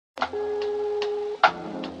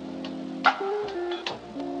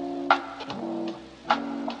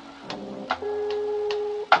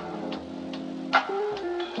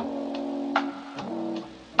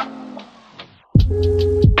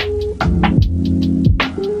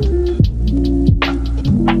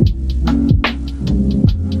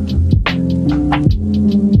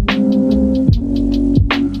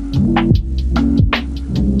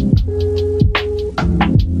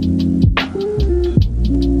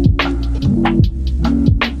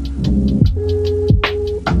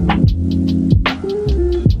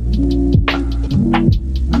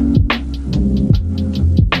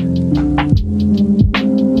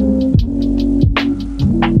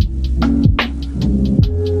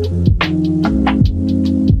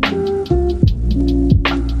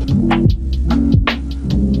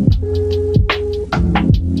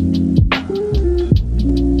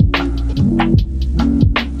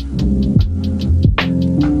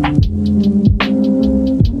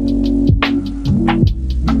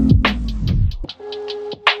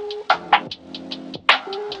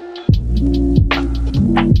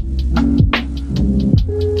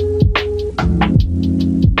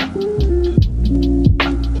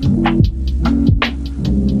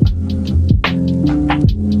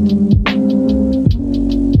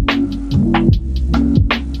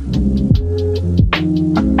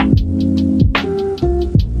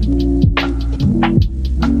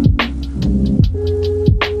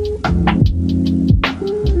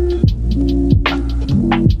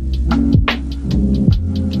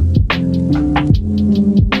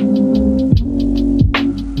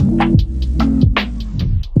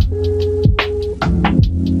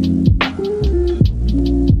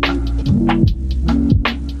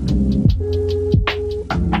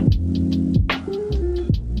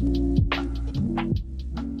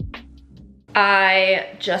I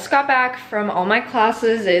just got back from all my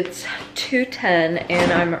classes. It's 2:10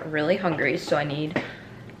 and I'm really hungry, so I need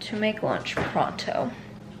to make lunch pronto.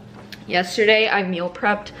 Yesterday I meal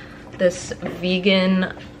prepped this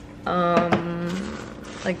vegan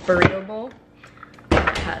like burrito bowl.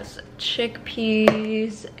 It has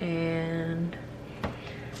chickpeas and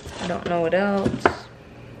I don't know what else.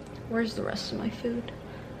 Where's the rest of my food?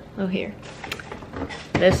 Oh, here.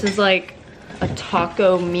 This is like a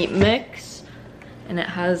taco meat mix, and it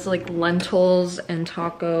has like lentils and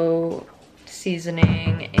taco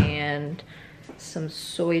seasoning and some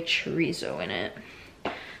soy chorizo in it.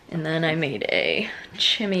 And then I made a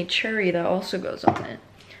chimichurri that also goes on it.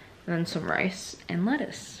 And then some rice and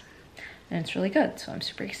lettuce. And it's really good, so I'm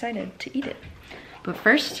super excited to eat it. But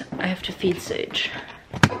first, I have to feed Sage.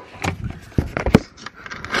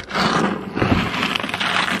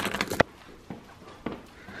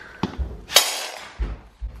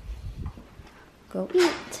 Go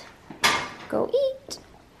eat. Go eat.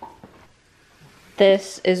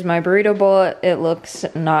 This is my burrito bowl. It looks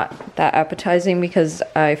not that appetizing because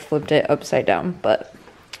I flipped it upside down, but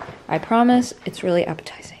I promise it's really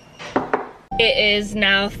appetizing. It is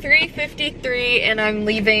now 3:53 and I'm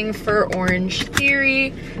leaving for Orange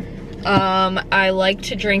Theory. I like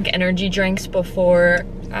to drink energy drinks before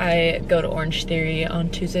I go to Orange Theory on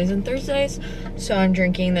Tuesdays and Thursdays. So I'm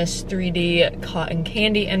drinking this 3D cotton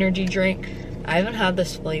candy energy drink. I haven't had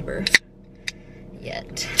this flavor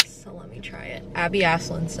yet, so let me try it. Abby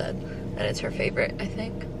Aslin said that it's her favorite, I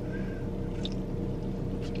think.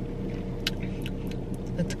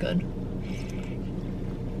 It's good.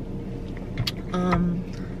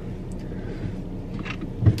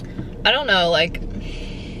 I don't know, like,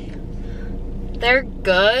 they're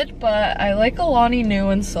good, but I like Alani Nu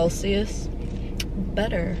and Celsius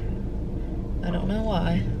better. I don't know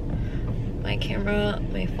why. My camera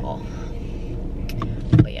may fall.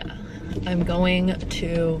 But yeah, I'm going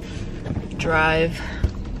to drive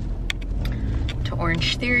to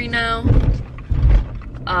Orange Theory now.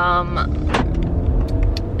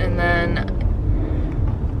 And then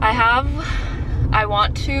I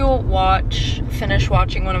want to finish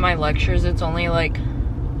watching one of my lectures. It's only like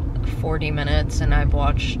 40 minutes and I've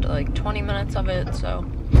watched like 20 minutes of it, so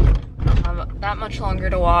I don't have that much longer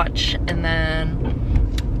to watch. And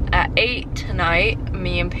then at 8 tonight,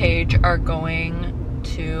 me and Paige are going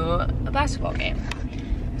to a basketball game.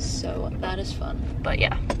 So that is fun. But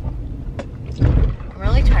yeah, I'm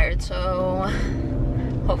really tired, so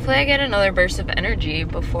hopefully I get another burst of energy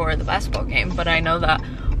before the basketball game. But I know that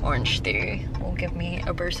Orange Theory will give me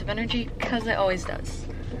a burst of energy because it always does.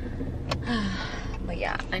 But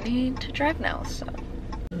yeah, I need to drive now, so.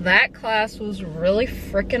 That class was really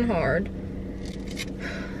freaking hard.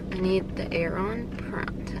 I need the air on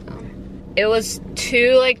pronto. It was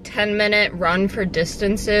 2 like 10-minute run for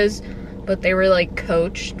distances, but they were like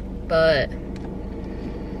coached but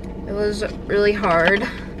it was really hard.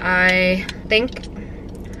 I think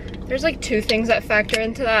there's like two things that factor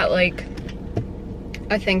into that. Like,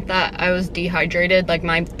 I think that I was dehydrated, like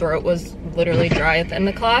my throat was literally dry at the end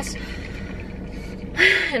of class.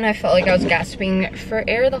 And I felt like I was gasping for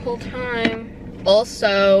air the whole time.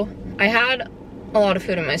 Also, I had a lot of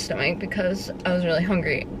food in my stomach because I was really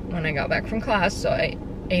hungry when I got back from class, so I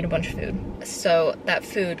ate a bunch of food. So that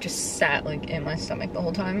food just sat like in my stomach the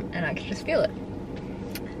whole time and I could just feel it.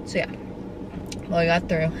 So yeah, well, I got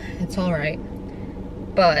through. It's all right.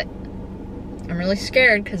 But I'm really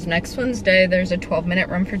scared because next Wednesday there's a 12-minute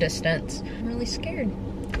run for distance. I'm really scared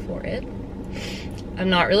for it. I'm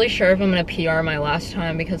not really sure if I'm gonna PR my last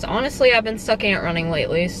time because honestly I've been sucking at running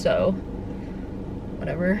lately, so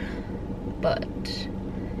whatever. But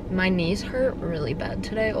my knees hurt really bad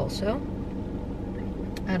today also.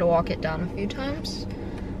 I had to walk it down a few times,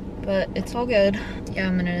 but it's all good. Yeah,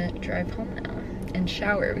 I'm gonna drive home now and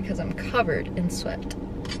shower because I'm covered in sweat.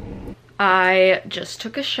 I just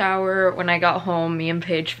took a shower. When I got home, me and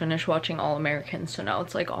Paige finished watching All-American, so now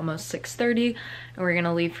it's like almost 6:30 and we're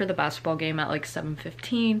gonna leave for the basketball game at like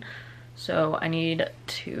 7:15. So I need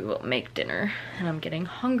to make dinner and I'm getting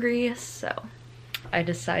hungry, so I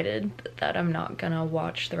decided that I'm not gonna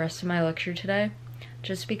watch the rest of my lecture today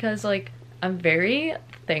just because like I'm very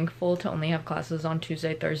thankful to only have classes on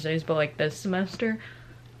Tuesday, Thursdays, but like this semester,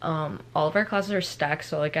 all of our classes are stacked,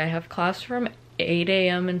 so like I have class from 8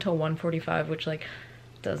 a.m. until 1:45, which like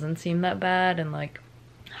doesn't seem that bad, and like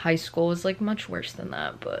high school was like much worse than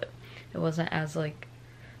that, but it wasn't as like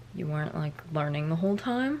you weren't like learning the whole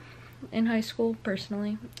time in high school,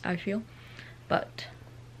 personally, I feel. But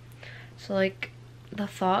so like the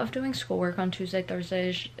thought of doing schoolwork on Tuesday,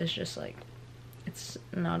 Thursdays is just like, it's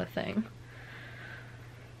not a thing.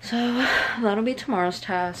 So that'll be tomorrow's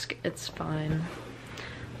task. It's fine,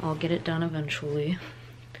 I'll get it done eventually.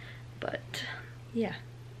 But yeah,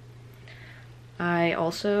 I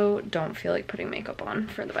also don't feel like putting makeup on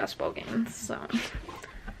for the basketball game, so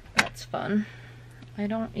that's fun. I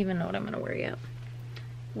don't even know what I'm gonna wear yet.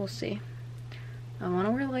 We'll see. I want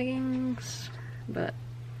to wear leggings, but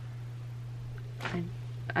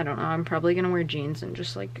I don't know. I'm probably gonna wear jeans and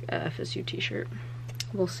just like a FSU t-shirt.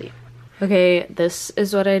 We'll see. Okay, this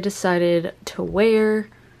is what I decided to wear.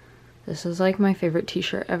 This is like my favorite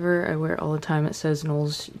t-shirt ever. I wear it all the time. It says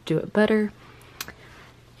Knowles Do It Better.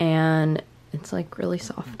 And it's like really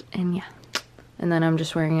soft, and yeah. And then I'm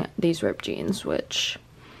just wearing these ripped jeans, which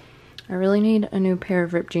I really need a new pair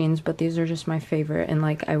of ripped jeans, but these are just my favorite, and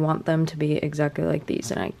like I want them to be exactly like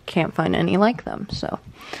these, and I can't find any like them, so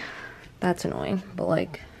that's annoying. But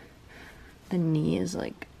like the knee is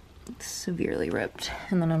like severely ripped.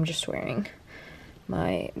 And then I'm just wearing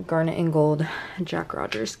my garnet and gold Jack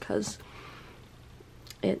Rogers because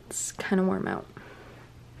it's kind of warm out,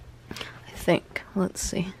 I think. Let's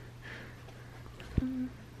see.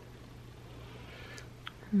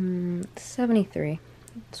 73.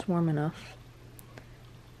 It's warm enough.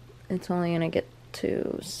 It's only gonna get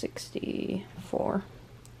to 64.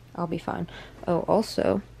 I'll be fine. Oh,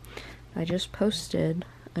 also, I just posted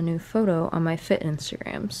a new photo on my Fit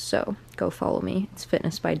Instagram, so go follow me. It's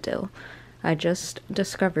Fitness by Dill. I just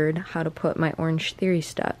discovered how to put my Orange Theory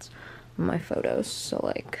stats on my photos, so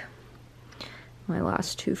like my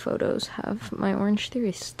last two photos have my Orange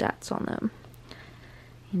Theory stats on them.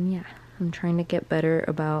 And yeah, I'm trying to get better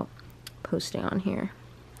about posting on here.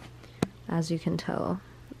 As you can tell,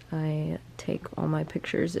 I take all my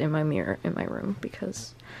pictures in my mirror in my room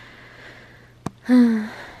because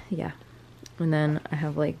yeah. And then I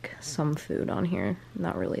have like some food on here,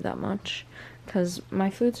 not really that much, because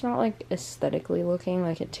my food's not like aesthetically looking,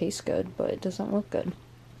 like it tastes good, but it doesn't look good.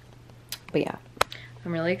 But yeah,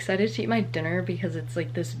 I'm really excited to eat my dinner because it's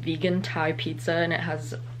like this vegan Thai pizza and it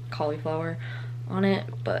has cauliflower on it,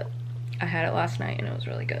 but I had it last night and it was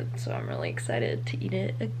really good, so I'm really excited to eat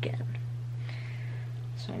it again.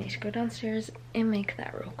 So I need to go downstairs and make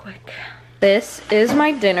that real quick. This is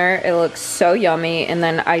my dinner. It looks so yummy, and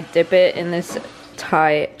then I dip it in this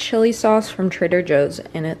Thai chili sauce from Trader Joe's,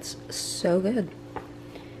 and it's so good.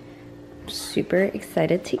 Super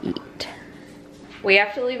excited to eat. We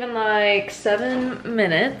have to leave in like 7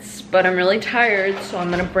 minutes, but I'm really tired, so I'm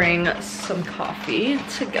gonna bring some coffee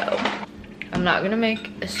to go. I'm not gonna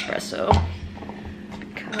make espresso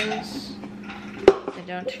because I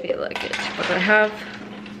don't feel like it, but I have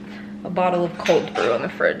a bottle of cold brew in the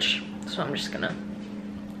fridge, so I'm just gonna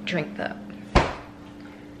drink that.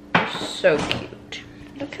 You're so cute.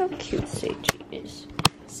 Look how cute Seiji is.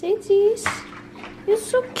 Seiji, you're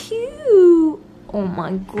so cute. Oh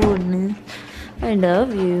my goodness. I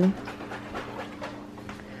love you.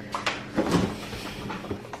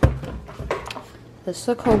 This is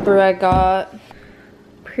the cold brew I got.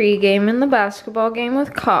 Pre-game in the basketball game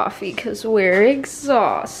with coffee because we're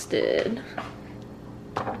exhausted.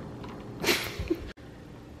 I'm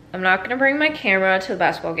not gonna bring my camera to the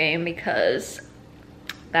basketball game because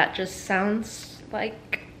that just sounds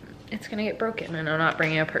like it's gonna get broken, and I'm not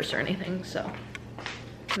bringing a purse or anything, so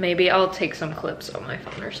maybe I'll take some clips on my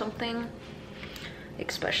phone or something,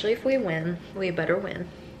 especially if we win. We better win.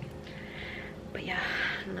 But yeah,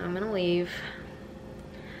 now I'm gonna leave.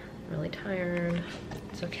 I'm really tired.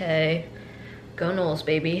 It's okay. Go Knowles,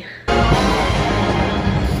 baby.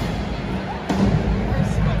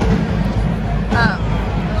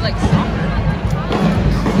 Like soccer.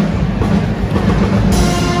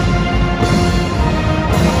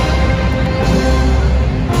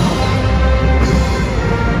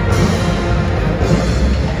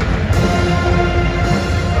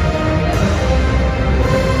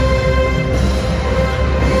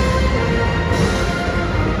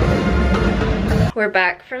 We're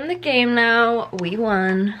back from the game now. We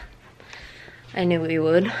won. I knew we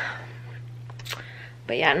would.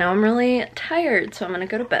 But yeah, now I'm really tired, so I'm gonna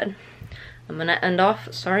go to bed. I'm gonna end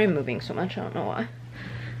off, sorry I'm moving so much, I don't know why.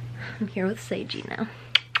 I'm here with Seiji now.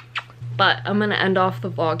 But I'm gonna end off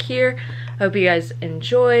the vlog here. I hope you guys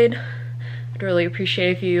enjoyed. I'd really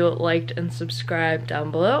appreciate if you liked and subscribed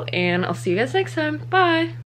down below, and I'll see you guys next time. Bye!